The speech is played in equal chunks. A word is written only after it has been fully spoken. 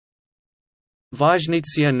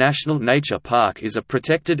Vyzhnytsia National Nature Park is a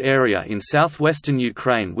protected area in southwestern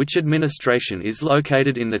Ukraine which administration is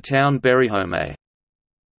located in the town Berihome.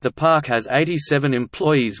 The park has 87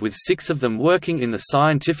 employees with 6 of them working in the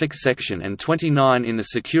scientific section and 29 in the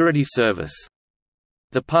security service.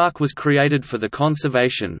 The park was created for the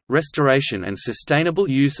conservation, restoration and sustainable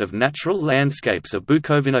use of natural landscapes of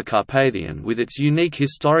Bukovina Carpathian with its unique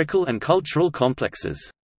historical and cultural complexes.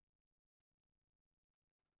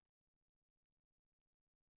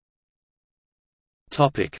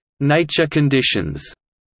 Nature conditions.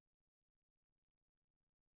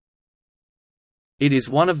 It is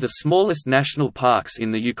one of the smallest national parks in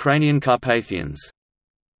the Ukrainian Carpathians.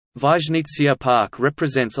 Vyzhnytsia Park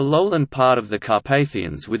represents a lowland part of the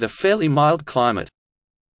Carpathians with a fairly mild climate.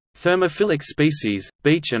 Thermophilic species,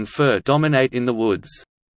 beech and fir dominate in the woods.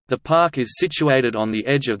 The park is situated on the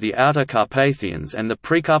edge of the Outer Carpathians and the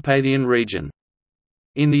Precarpathian region.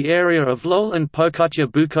 In the area of lowland Pokutya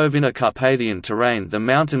Bukovina Carpathian terrain, the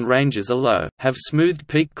mountain ranges are low, have smoothed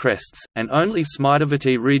peak crests, and only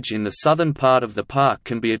Smidovity Ridge in the southern part of the park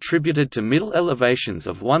can be attributed to middle elevations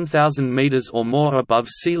of 1,000 meters or more above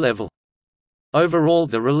sea level. Overall,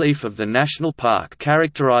 the relief of the national park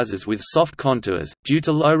characterizes with soft contours, due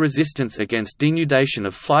to low resistance against denudation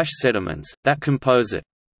of flysch sediments, that compose it.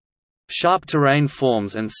 Sharp terrain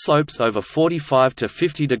forms and slopes over 45 to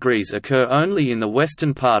 50 degrees occur only in the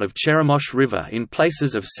western part of Cheremosh River in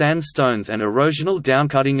places of sandstones and erosional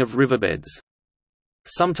downcutting of riverbeds.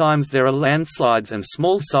 Sometimes there are landslides and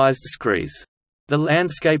small-sized screes. The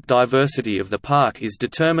landscape diversity of the park is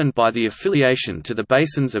determined by the affiliation to the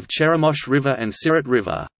basins of Cheremosh River and Siret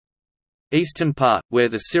River. Eastern part, where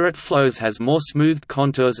the Siret flows, has more smoothed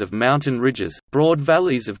contours of mountain ridges, broad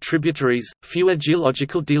valleys of tributaries, fewer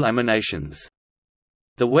geological delaminations.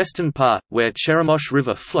 The western part, where Cheremosh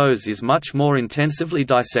River flows, is much more intensively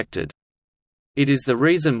dissected. It is the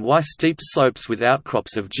reason why steep slopes with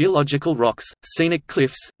outcrops of geological rocks, scenic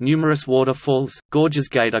cliffs, numerous waterfalls, gorges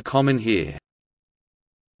gate are common here.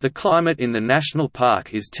 The climate in the national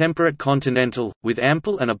park is temperate continental, with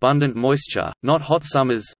ample and abundant moisture, not hot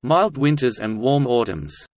summers, mild winters and warm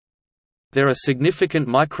autumns. There are significant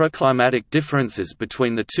microclimatic differences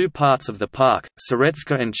between the two parts of the park,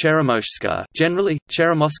 Siretska and Cheremoshska. Generally,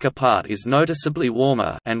 Cheremoshka part is noticeably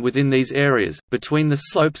warmer, and within these areas, between the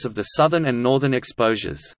slopes of the southern and northern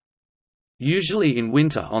exposures. Usually in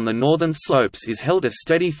winter on the northern slopes is held a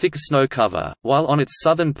steady thick snow cover, while on its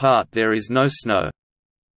southern part there is no snow.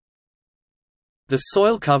 The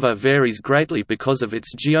soil cover varies greatly because of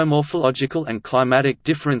its geomorphological and climatic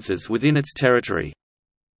differences within its territory.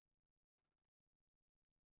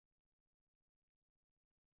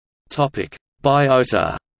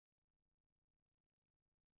 Biota.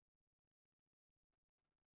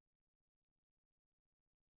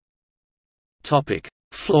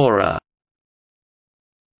 Flora.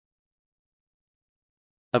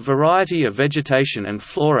 A variety of vegetation and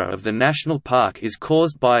flora of the national park is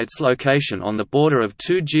caused by its location on the border of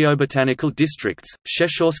two geobotanical districts,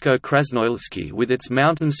 Sheshorsko-Krasnoyelsky with its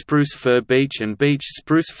mountain spruce fir beech and beech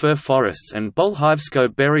spruce fir forests, and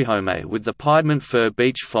Bolhivsko-Berihome with the piedmont fir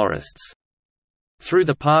beech forests. Through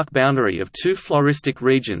the park boundary of two floristic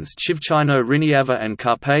regions, Chivchino-Riniava and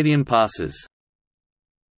Carpathian passes.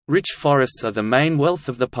 Rich forests are the main wealth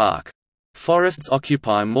of the park. Forests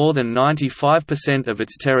occupy more than 95% of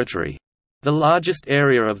its territory. The largest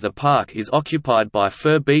area of the park is occupied by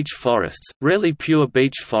fir beech forests, rarely pure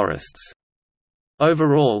beech forests.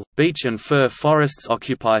 Overall, beech and fir forests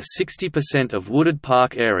occupy 60% of wooded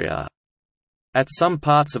park area. At some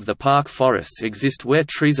parts of the park, forests exist where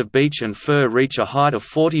trees of beech and fir reach a height of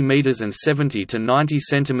 40 meters and 70 to 90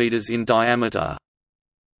 centimeters in diameter.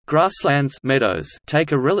 Grasslands meadows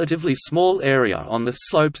take a relatively small area on the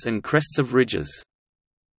slopes and crests of ridges.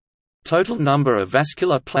 Total number of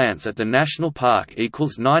vascular plants at the national park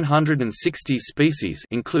equals 960 species,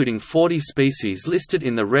 including 40 species listed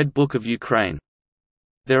in the Red Book of Ukraine.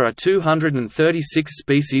 There are 236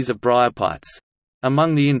 species of bryophytes.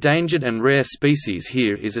 Among the endangered and rare species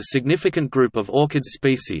here is a significant group of orchid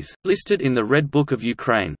species, listed in the Red Book of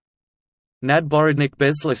Ukraine. Nadborodnik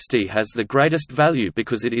bezlisty has the greatest value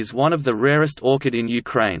because it is one of the rarest orchid in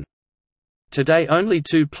Ukraine. Today only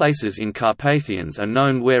 2 places in Carpathians are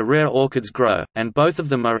known where rare orchids grow, and both of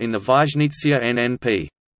them are in the Vyzhnytsia NNP.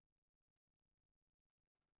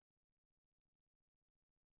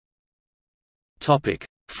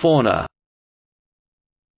 Fauna.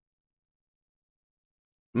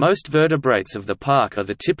 Most vertebrates of the park are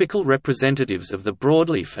the typical representatives of the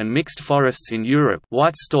broadleaf and mixed forests in Europe: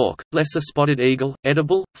 white stork, lesser spotted eagle,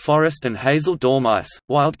 edible, forest and hazel dormice,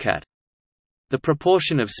 wildcat. The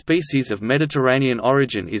proportion of species of Mediterranean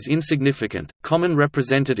origin is insignificant. Common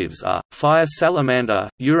representatives are fire salamander,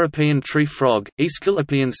 European tree frog,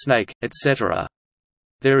 Aesculapian snake, etc.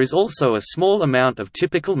 There is also a small amount of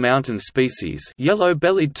typical mountain species,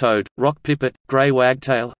 yellow-bellied toad, rock pipit, grey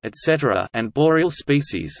wagtail, etc., and boreal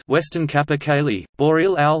species, western capercaillie,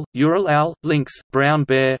 boreal owl, Ural owl, lynx, brown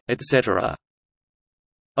bear, etc.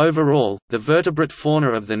 Overall, the vertebrate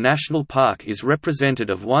fauna of the national park is represented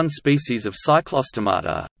of 1 species of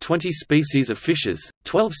Cyclostomata, 20 species of fishes,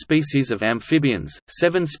 12 species of amphibians,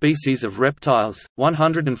 7 species of reptiles,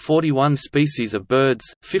 141 species of birds,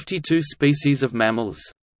 52 species of mammals.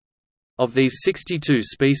 Of these 62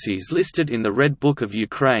 species listed in the Red Book of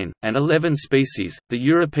Ukraine, and 11 species, the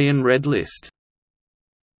European Red List.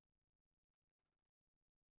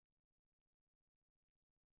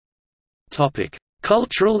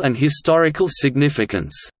 Cultural and historical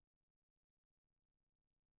significance.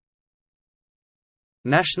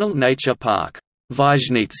 National Nature Park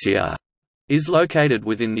Vyzhnytsia is located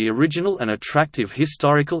within the original and attractive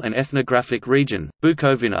historical and ethnographic region,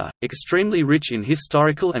 Bukovina, extremely rich in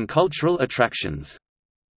historical and cultural attractions.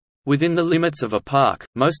 Within the limits of a park,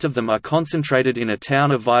 most of them are concentrated in a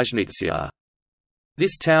town of Vyzhnytsia.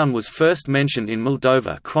 This town was first mentioned in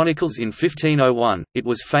Moldova chronicles in 1501. It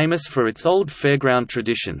was famous for its old fairground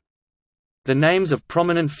tradition. The names of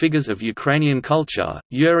prominent figures of Ukrainian culture,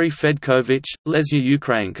 Yuri Fedkovich, Lesya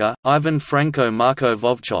Ukrainka, Ivan Franko Marko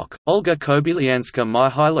Vovchok, Olga Kobylianska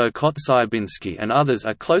Mihailo Kotsyabinsky and others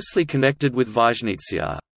are closely connected with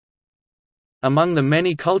Vyzhnytsia. Among the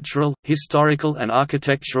many cultural, historical and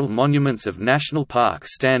architectural monuments of National Park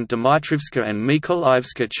stand Dmitrivska and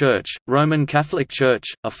Mykolaivska Church, Roman Catholic Church,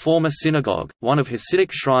 a former synagogue, one of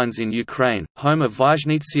Hasidic shrines in Ukraine, home of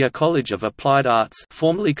Vyzhnytsia College of Applied Arts,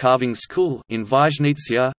 formerly Carving School in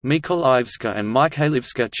Vyzhnytsia, Mykolaivska and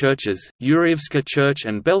Mikhailivska churches, Yurievska Church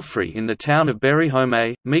and Belfry in the town of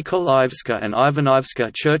Berihome, Mykolaivska and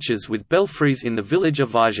Ivanivska churches with belfries in the village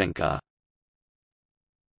of Vyzhenka.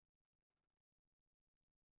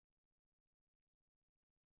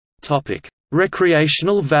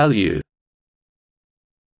 Recreational value.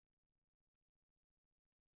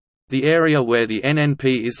 The area where the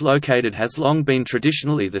NNP is located has long been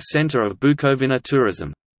traditionally the center of Bukovina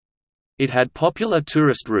tourism. It had popular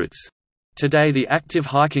tourist routes. Today the active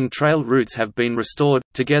hiking trail routes have been restored,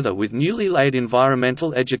 together with newly laid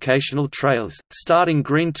environmental educational trails, starting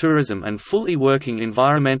green tourism and fully working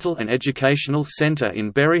environmental and educational center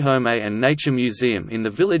in Berihome and Nature Museum in the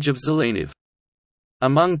village of Zeleniv.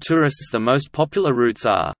 Among tourists the most popular routes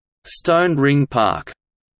are Stone Ring Park,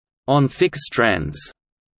 on thick strands,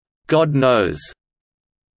 God Knows.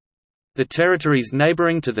 The territories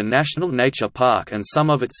neighboring to the National Nature Park and some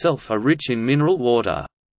of itself are rich in mineral water.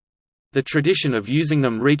 The tradition of using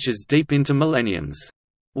them reaches deep into millenniums.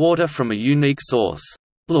 Water from a unique source,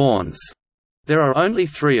 lawns. There are only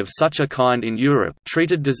 3 of such a kind in Europe,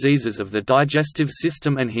 treated diseases of the digestive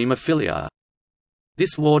system and hemophilia.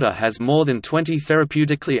 This water has more than 20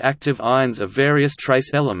 therapeutically active ions of various trace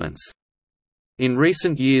elements. In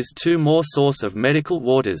recent years 2 more sources of medical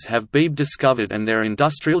waters have been discovered and their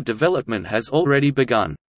industrial development has already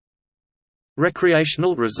begun.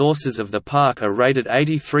 Recreational resources of the park are rated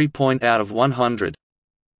 83 out of 100.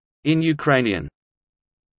 In Ukrainian.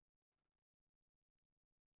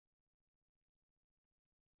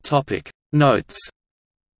 Notes